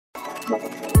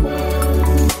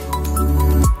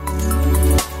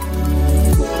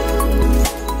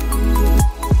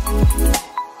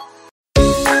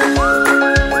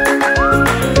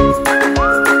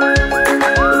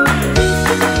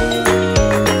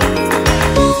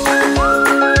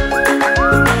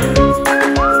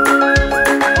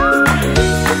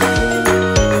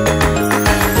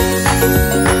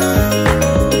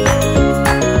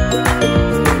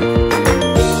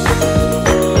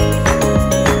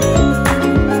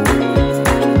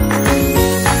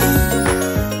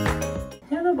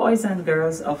Boys and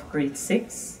girls of grade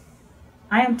 6,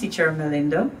 I am teacher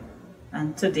Melinda,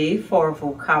 and today for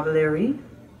vocabulary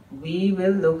we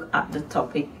will look at the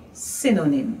topic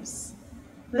synonyms.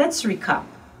 Let's recap,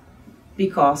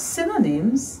 because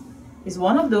synonyms is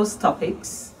one of those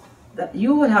topics that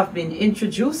you would have been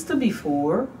introduced to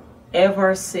before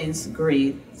ever since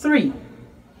grade 3.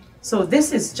 So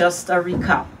this is just a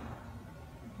recap.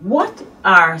 What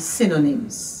are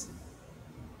synonyms?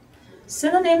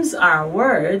 Synonyms are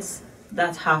words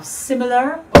that have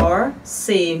similar or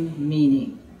same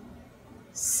meaning.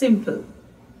 Simple.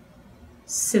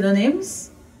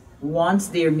 Synonyms, once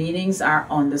their meanings are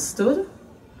understood,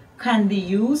 can be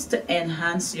used to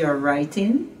enhance your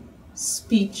writing,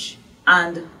 speech,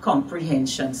 and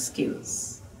comprehension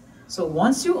skills. So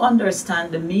once you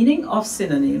understand the meaning of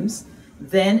synonyms,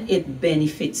 then it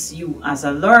benefits you as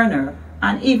a learner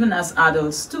and even as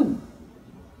adults too.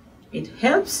 It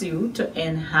helps you to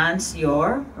enhance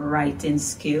your writing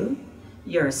skill,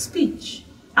 your speech,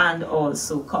 and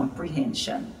also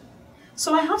comprehension.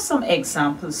 So I have some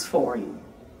examples for you.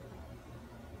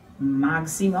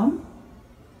 Maximum.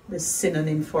 The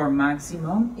synonym for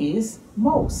maximum is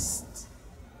most.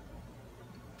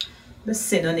 The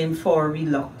synonym for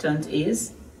reluctant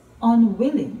is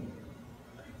unwilling.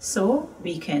 So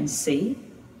we can say,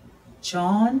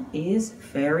 John is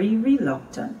very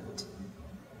reluctant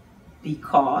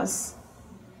because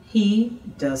he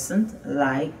doesn't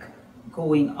like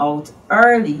going out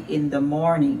early in the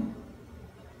morning.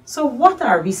 So what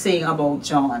are we saying about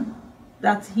John?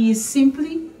 That he is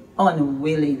simply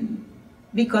unwilling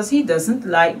because he doesn't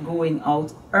like going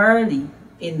out early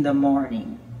in the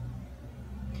morning.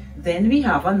 Then we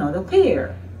have another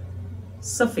pair,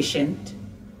 sufficient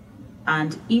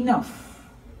and enough.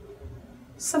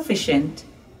 Sufficient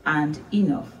and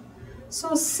enough.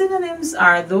 So synonyms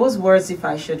are those words, if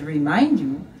I should remind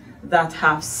you, that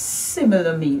have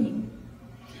similar meaning.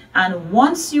 And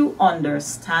once you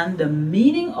understand the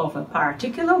meaning of a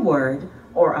particular word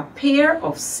or a pair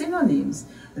of synonyms,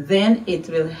 then it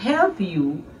will help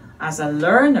you as a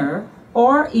learner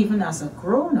or even as a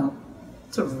grown-up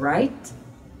to write,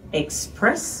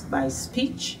 express by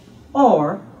speech,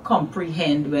 or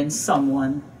comprehend when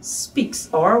someone speaks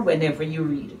or whenever you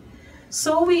read.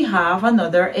 So we have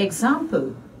another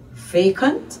example,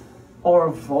 vacant or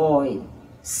void,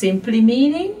 simply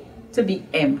meaning to be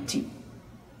empty.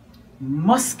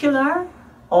 Muscular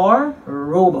or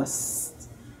robust,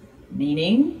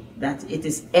 meaning that it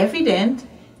is evident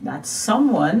that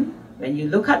someone, when you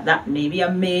look at that, maybe a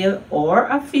male or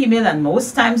a female, and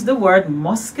most times the word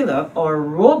muscular or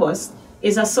robust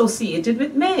is associated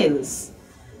with males.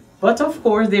 But of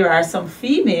course there are some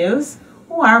females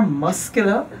who are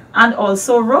muscular and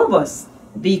also robust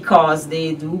because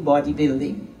they do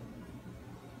bodybuilding.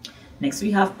 Next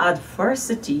we have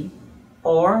adversity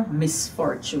or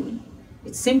misfortune.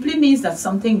 It simply means that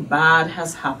something bad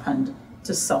has happened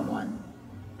to someone.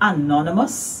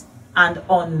 Anonymous and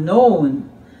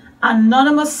unknown.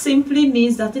 Anonymous simply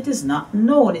means that it is not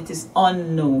known, it is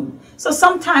unknown. So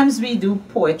sometimes we do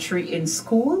poetry in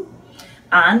school,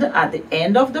 and at the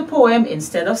end of the poem,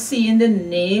 instead of seeing the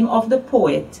name of the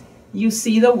poet, you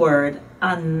see the word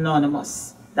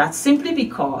anonymous. That's simply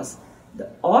because the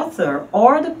author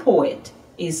or the poet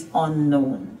is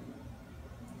unknown.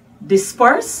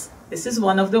 Disperse, this is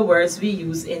one of the words we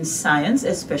use in science,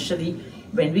 especially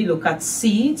when we look at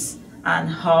seeds and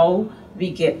how we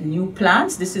get new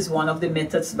plants. This is one of the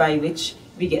methods by which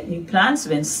we get new plants,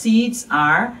 when seeds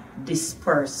are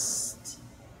dispersed,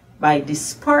 by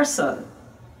dispersal,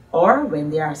 or when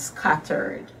they are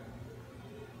scattered.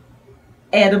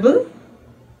 Edible.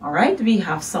 All right, we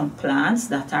have some plants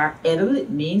that are edible. It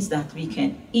means that we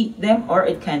can eat them or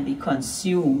it can be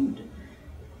consumed.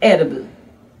 Edible.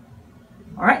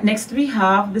 All right, next we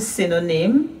have the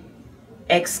synonym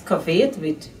excavate,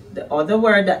 with the other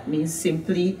word that means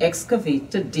simply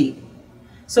excavate, to dig.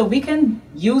 So we can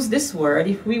use this word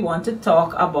if we want to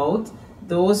talk about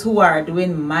those who are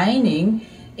doing mining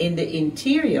in the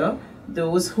interior,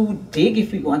 those who dig.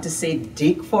 If we want to say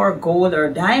dig for gold or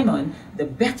diamond, the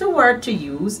better word to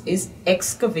use is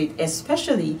excavate,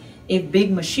 especially if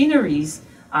big machineries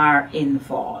are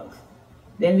involved.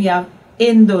 Then we have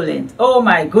indolent. Oh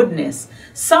my goodness.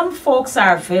 Some folks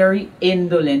are very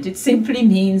indolent. It simply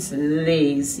means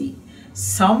lazy.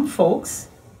 Some folks,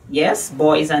 yes,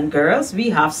 boys and girls, we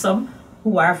have some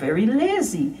who are very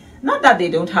lazy. Not that they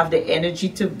don't have the energy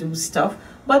to do stuff,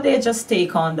 but they just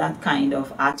take on that kind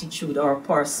of attitude or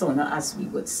persona, as we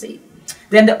would say.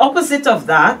 Then the opposite of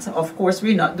that, of course,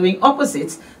 we're not doing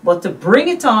opposites, but to bring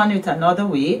it on with another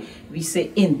way, we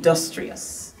say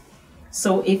industrious.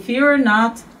 So if you're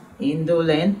not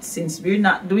indolent, since we're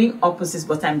not doing opposites,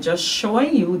 but I'm just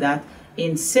showing you that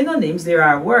in synonyms, there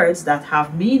are words that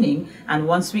have meaning, and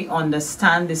once we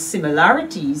understand the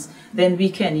similarities, then we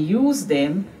can use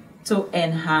them to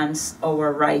enhance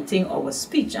our writing, our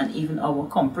speech, and even our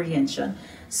comprehension.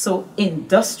 So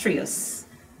industrious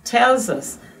tells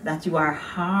us that you are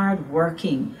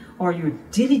hardworking or you're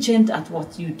diligent at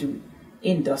what you do.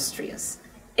 Industrious.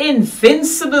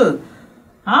 Invincible.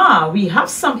 We have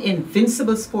some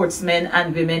invincible sportsmen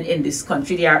and women in this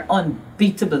country. They are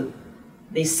unbeatable.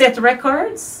 They set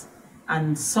records,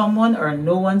 and someone or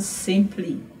no one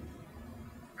simply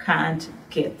can't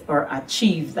get or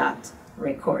achieve that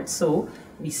record. So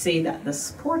we say that the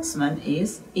sportsman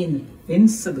is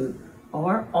invincible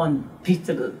or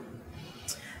unbeatable.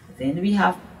 Then we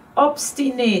have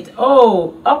obstinate.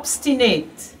 Oh,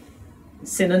 obstinate.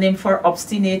 Synonym for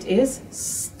obstinate is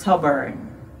stubborn.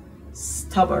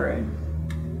 Stubborn.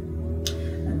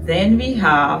 And then we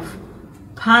have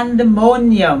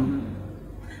pandemonium.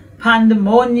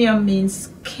 Pandemonium means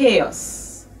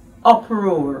chaos,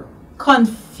 uproar,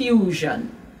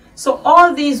 confusion. So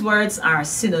all these words are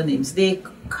synonyms. They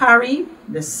carry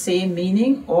the same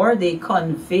meaning or they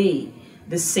convey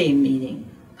the same meaning.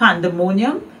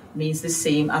 Pandemonium means the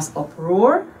same as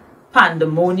uproar.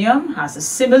 Pandemonium has a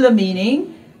similar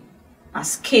meaning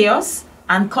as chaos,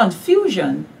 and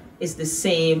confusion is the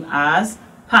same as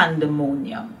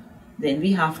pandemonium. Then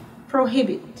we have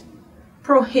prohibit.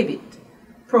 Prohibit.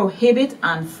 Prohibit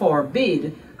and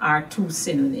forbid are two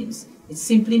synonyms. It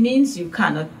simply means you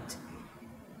cannot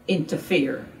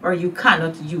interfere or you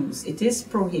cannot use. It is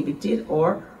prohibited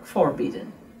or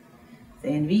forbidden.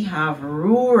 Then we have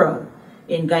rural.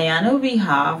 In Guyana we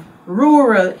have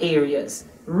rural areas,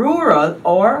 rural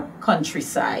or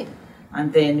countryside.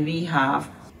 And then we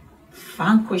have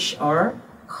vanquish or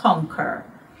conquer.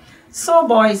 So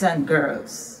boys and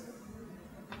girls,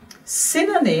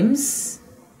 synonyms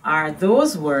are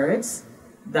those words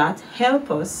that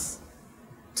help us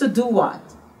to do what?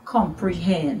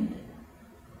 Comprehend,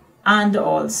 and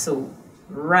also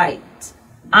write,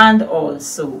 and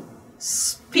also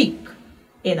speak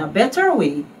in a better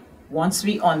way once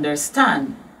we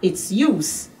understand its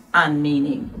use and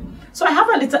meaning. So I have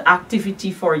a little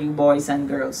activity for you boys and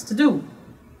girls to do.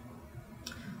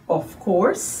 Of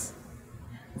course,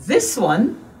 this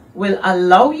one will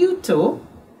allow you to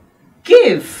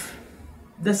give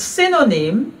the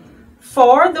synonym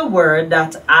for the word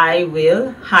that I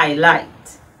will highlight.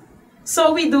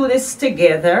 So we do this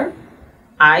together.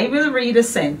 I will read a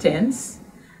sentence.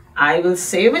 I will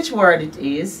say which word it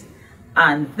is,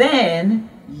 and then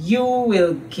you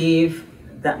will give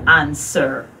the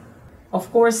answer.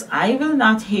 Of course, I will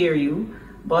not hear you,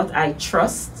 but I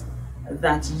trust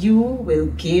that you will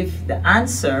give the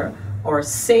answer or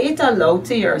say it aloud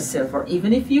to yourself, or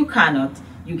even if you cannot,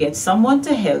 you get someone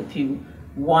to help you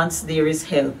once there is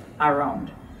help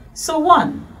around. So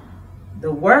 1,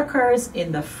 the workers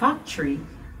in the factory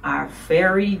are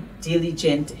very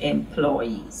diligent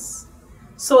employees.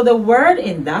 So the word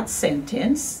in that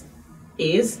sentence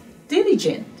is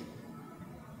diligent.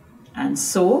 And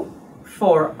so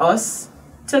for us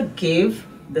to give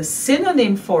the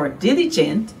synonym for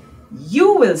diligent,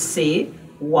 you will say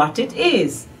what it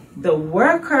is. The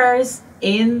workers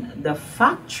in the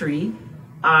factory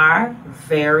are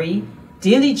very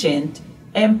diligent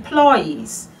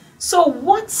employees. So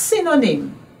what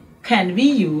synonym can we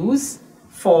use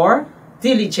for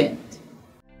diligent?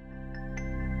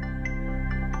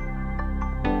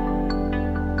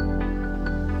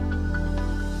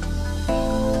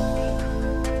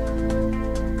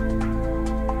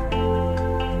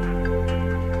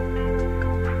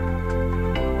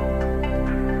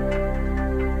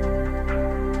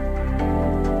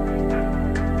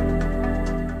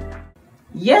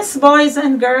 Yes, boys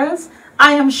and girls,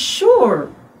 I am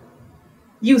sure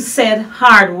you said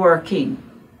hardworking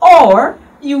or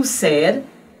you said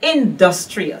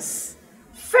industrious.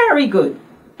 Very good.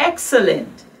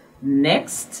 Excellent.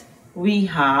 Next, we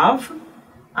have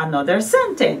another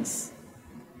sentence.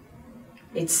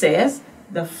 It says,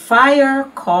 the fire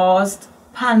caused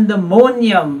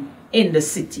pandemonium in the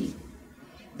city.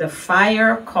 The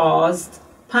fire caused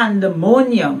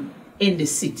pandemonium in the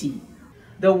city.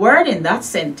 The word in that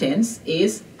sentence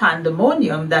is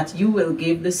pandemonium that you will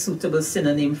give the suitable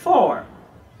synonym for.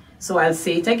 So I'll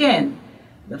say it again.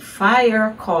 The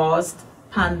fire caused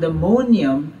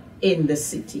pandemonium in the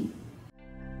city.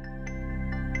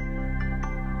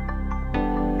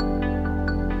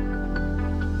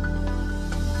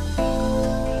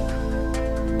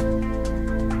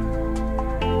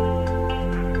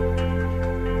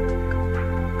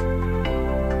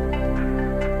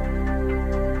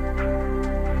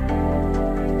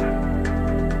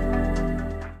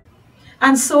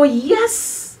 And so,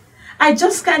 yes, I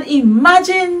just can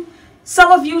imagine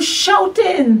some of you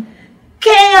shouting,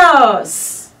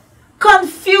 chaos,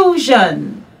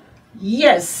 confusion.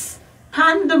 Yes,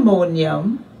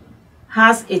 pandemonium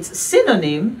has its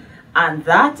synonym, and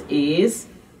that is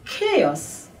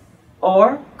chaos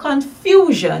or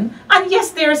confusion. And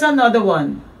yes, there's another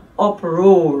one,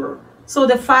 uproar. So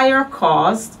the fire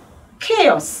caused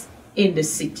chaos in the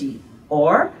city,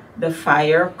 or the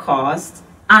fire caused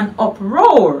an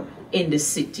uproar in the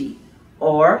city,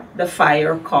 or the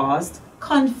fire caused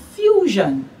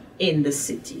confusion in the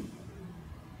city.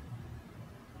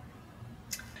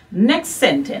 Next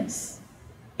sentence.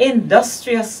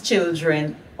 Industrious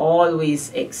children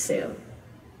always excel.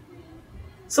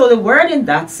 So the word in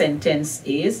that sentence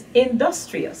is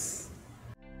industrious.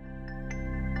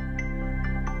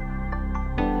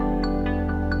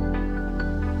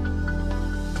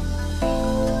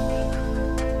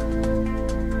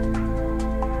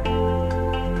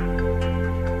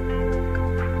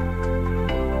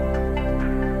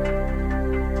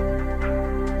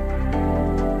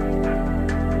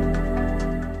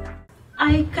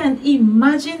 I can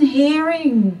imagine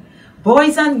hearing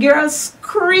boys and girls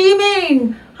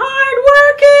screaming, hard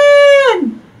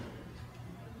working!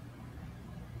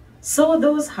 So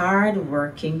those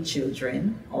hard-working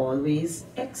children always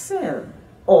excel,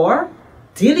 or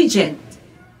diligent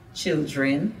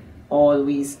children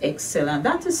always excel. And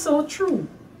that is so true.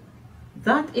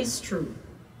 That is true.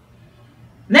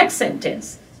 Next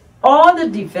sentence. All the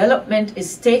development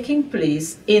is taking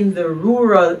place in the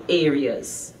rural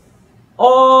areas.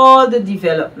 All the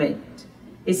development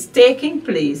is taking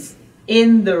place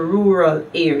in the rural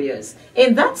areas.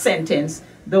 In that sentence,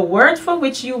 the word for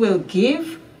which you will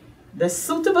give the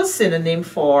suitable synonym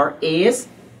for is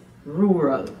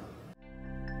rural.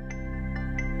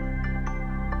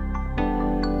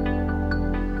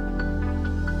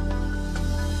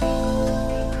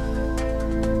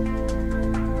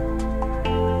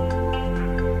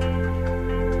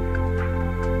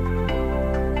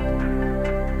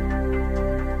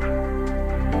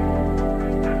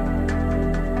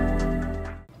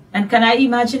 And can I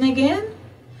imagine again?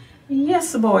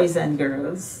 Yes, boys and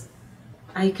girls.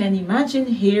 I can imagine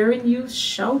hearing you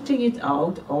shouting it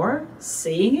out, or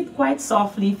saying it quite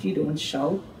softly if you don't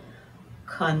shout,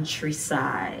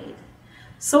 countryside.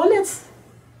 So let's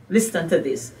listen to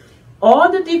this. All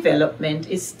the development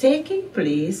is taking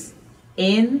place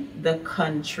in the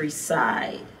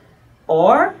countryside,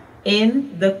 or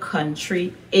in the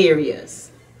country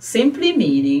areas, simply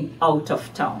meaning out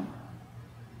of town.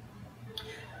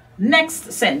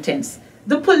 Next sentence.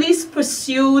 The police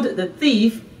pursued the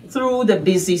thief through the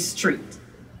busy street.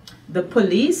 The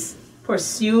police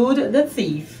pursued the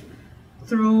thief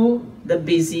through the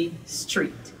busy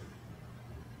street.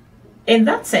 In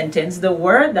that sentence, the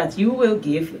word that you will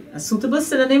give a suitable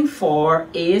synonym for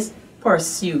is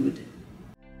pursued.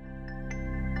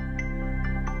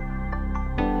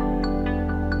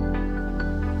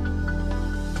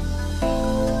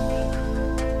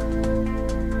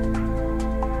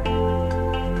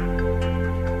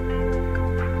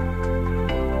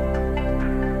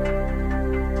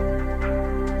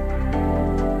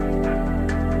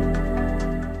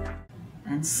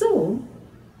 And so,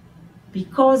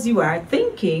 because you are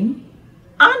thinking,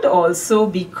 and also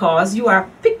because you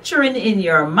are picturing in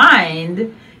your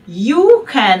mind, you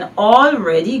can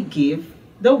already give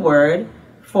the word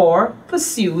for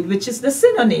pursued, which is the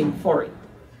synonym for it.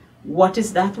 What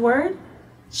is that word?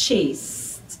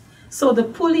 Chased. So the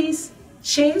police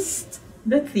chased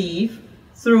the thief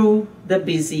through the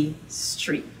busy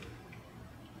street.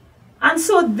 And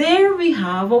so there we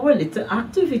have our little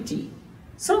activity.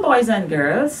 So boys and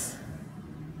girls,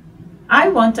 I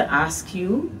want to ask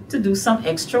you to do some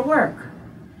extra work.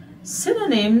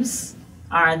 Synonyms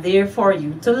are there for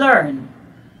you to learn.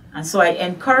 And so I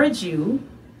encourage you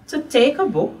to take a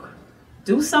book,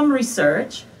 do some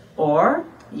research, or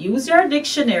use your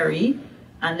dictionary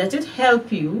and let it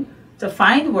help you to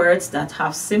find words that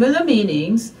have similar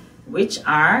meanings, which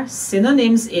are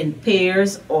synonyms in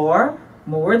pairs or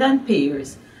more than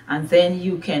pairs, and then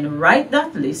you can write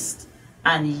that list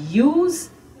and use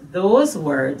those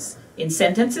words in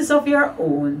sentences of your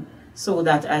own, so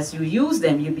that as you use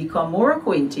them, you become more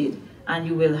acquainted and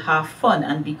you will have fun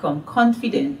and become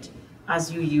confident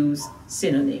as you use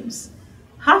synonyms.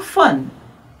 Have fun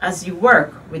as you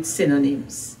work with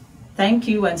synonyms. Thank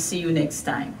you and see you next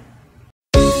time.